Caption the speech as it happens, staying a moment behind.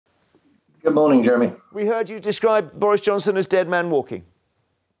Good morning, Jeremy. We heard you describe Boris Johnson as dead man walking.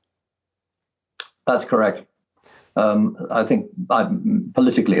 That's correct. I think,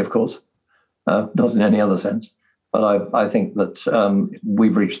 politically, of course, not in any other sense, but I think that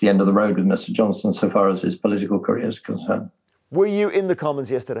we've reached the end of the road with Mr. Johnson so far as his political career is concerned. Were you in the Commons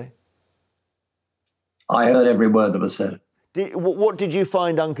yesterday? I heard every word that was said. What did you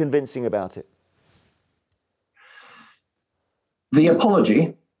find unconvincing about it? The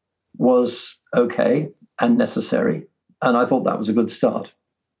apology was okay and necessary, and I thought that was a good start.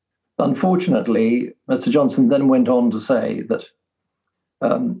 Unfortunately, Mr. Johnson then went on to say that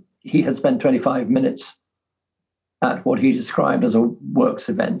he had spent 25 minutes at what he described as a works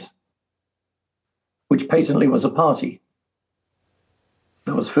event, which patently was a party.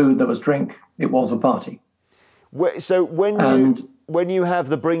 There was food, there was drink, it was a party. So when you have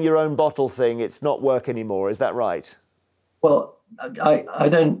the bring your own bottle thing, it's not work anymore, is that right? Well,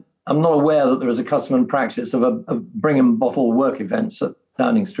 I'm not aware that there is a custom and practice of a bring and bottle work events at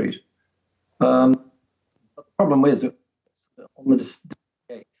Downing Street. The problem is, on the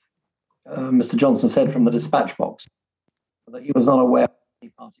Mr. Johnson said from the dispatch box that he was not aware of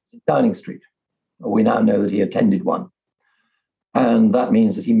any parties in Downing Street. We now know that he attended one. And that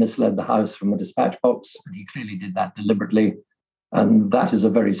means that he misled the House from the dispatch box, and he clearly did that deliberately. And that is a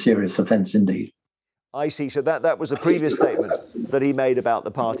very serious offence indeed. I see. So that was a previous statement that he made about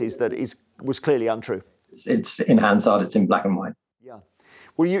the parties that was clearly untrue. It's in Hansard, it's in black and white. Yeah.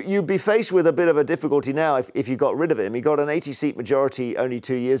 Well, you'd be faced with a bit of a difficulty now if you got rid of him. He got an 80-seat majority only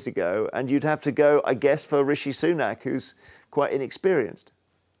 2 years ago, and you'd have to go, I guess, for Rishi Sunak, who's quite inexperienced.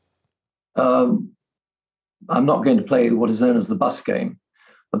 I'm not going to play what is known as the bus game.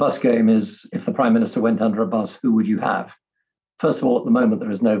 The bus game is, if the Prime Minister went under a bus, who would you have? First of all, at the moment,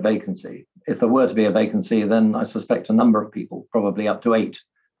 there is no vacancy. If there were to be a vacancy, then I suspect a number of people, probably up to 8,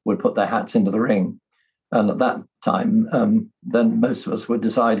 would put their hats into the ring. And at that time, then most of us would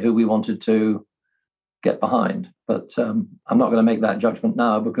decide who we wanted to get behind. But I'm not going to make that judgment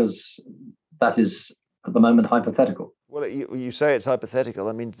now because that is, at the moment, hypothetical. Well, you say it's hypothetical.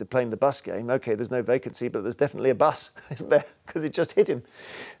 I mean, playing the bus game, OK, there's no vacancy, but there's definitely a bus, isn't there? Because it just hit him.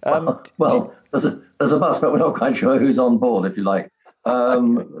 There's a bus, but we're not quite sure who's on board, if you like.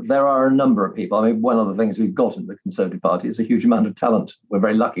 There are a number of people. I mean, one of the things we've got in the Conservative Party is a huge amount of talent. We're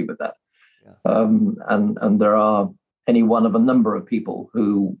very lucky with that. Yeah. And there are any one of a number of people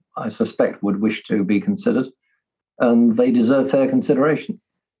who I suspect would wish to be considered, and they deserve fair consideration.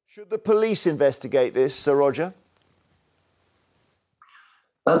 Should the police investigate this, Sir Roger?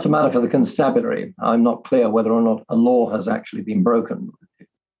 That's a matter for the constabulary. I'm not clear whether or not a law has actually been broken.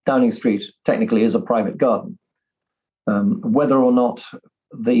 Downing Street technically is a private garden. Whether or not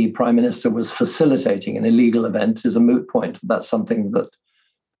the Prime Minister was facilitating an illegal event is a moot point. That's something that,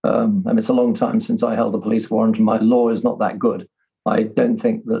 and it's a long time since I held a police warrant, and my law is not that good. I don't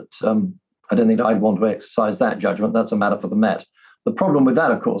think I'd want to exercise that judgment. That's a matter for the Met. The problem with that,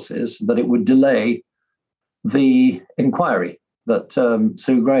 of course, is that it would delay the inquiry that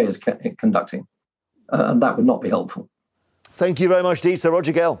Sue Gray is conducting, and that would not be helpful. Thank you very much indeed, Sir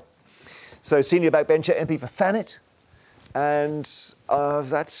Roger Gale. So, senior backbencher MP for Thanet, and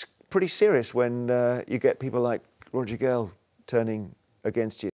that's pretty serious when you get people like Roger Gale turning against you.